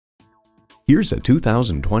Here's a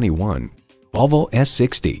 2021 Volvo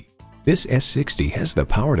S60. This S60 has the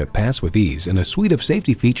power to pass with ease and a suite of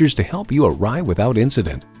safety features to help you arrive without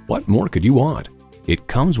incident. What more could you want? It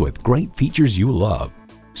comes with great features you love: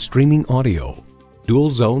 streaming audio, dual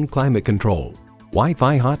zone climate control,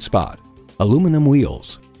 Wi-Fi hotspot, aluminum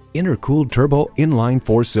wheels, intercooled turbo inline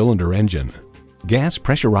 4-cylinder engine, gas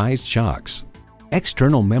pressurized shocks,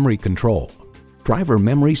 external memory control, driver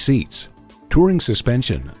memory seats, touring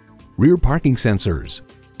suspension, rear parking sensors,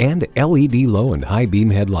 and LED low and high beam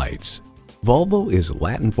headlights. Volvo is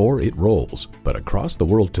Latin for it rolls, but across the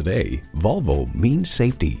world today, Volvo means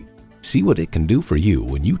safety. See what it can do for you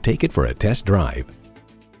when you take it for a test drive.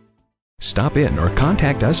 Stop in or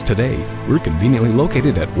contact us today. We're conveniently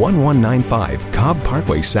located at 1195 Cobb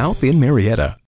Parkway South in Marietta.